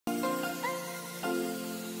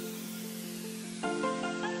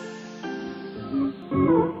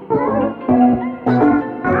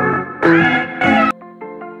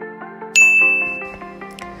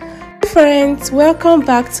guys, welcome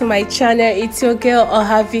back to my channel. It's your girl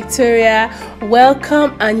Ohah Victoria.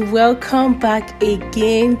 Welcome and welcome back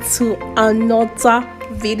again to another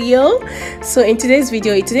video. So in today's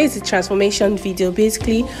video, today is a transformation video.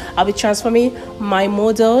 Basically, I'll be transforming my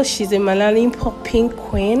model. She's a Melanin popping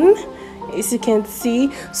queen, as you can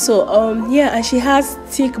see. So yeah, and she has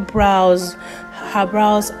thick brows. Her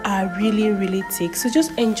brows are really thick, so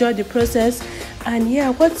just enjoy the process. And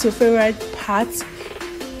yeah, what's your favorite part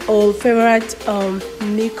or favorite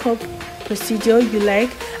makeup procedure you like?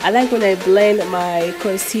 I like when I blend my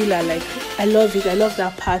concealer. Like, I love it. I love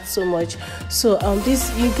that part so much. So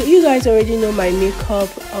this, you guys already know my makeup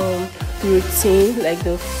routine, like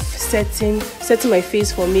the setting my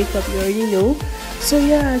face for makeup. You already know. So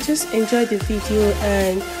yeah, just enjoy the video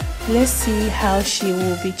and let's see how she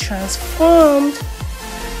will be transformed.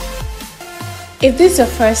 If this is your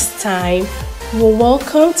first time, well,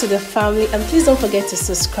 welcome to the family, and please don't forget to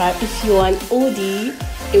subscribe if you are an oldie,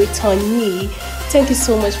 a returnee. Thank you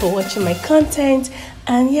so much for watching my content,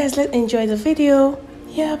 and yes, let's enjoy the video.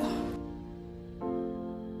 Yep.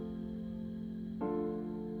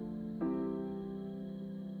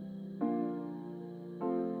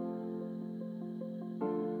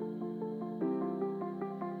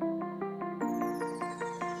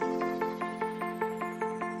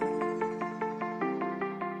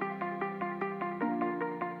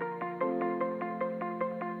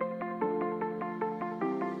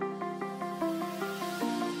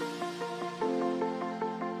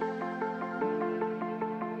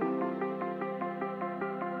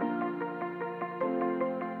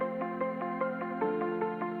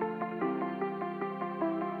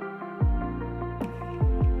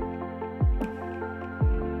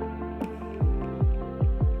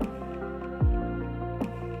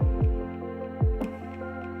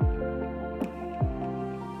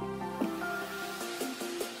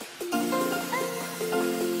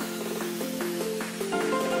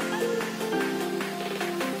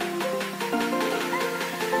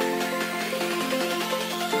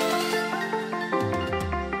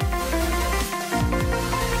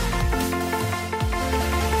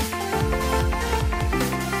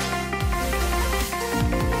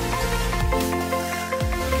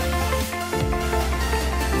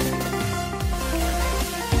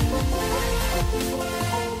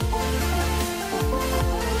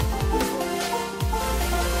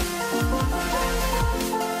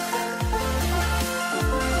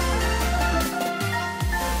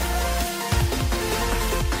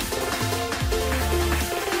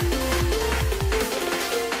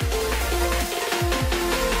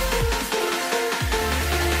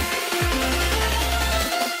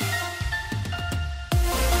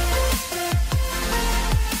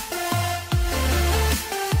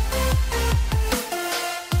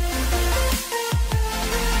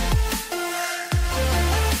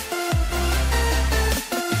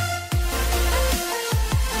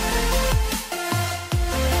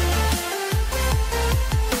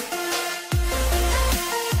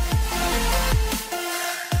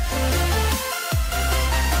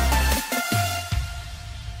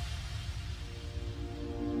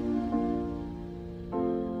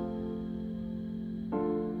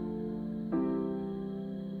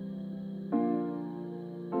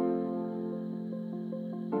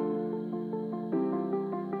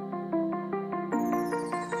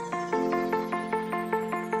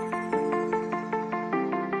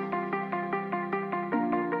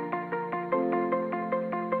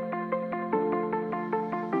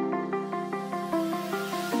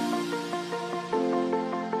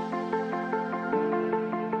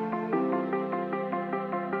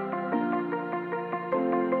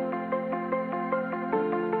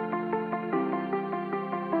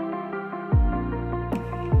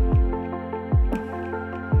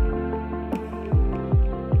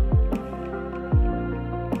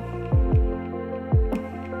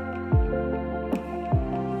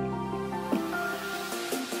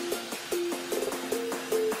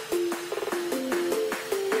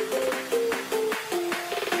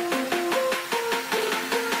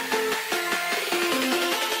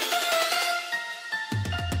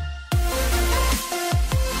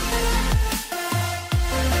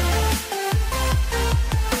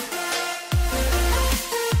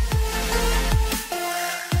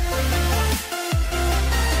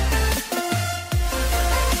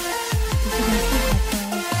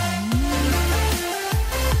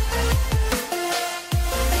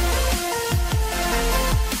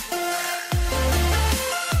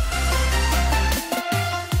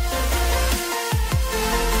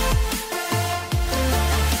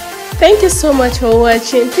 Thank you so much for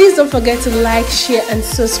watching. Please don't forget to like, share and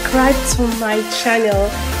subscribe to my channel,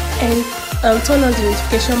 and turn on the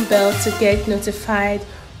notification bell to get notified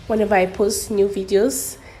whenever I post new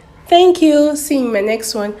videos. Thank you. See you in my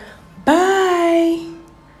next one. Bye.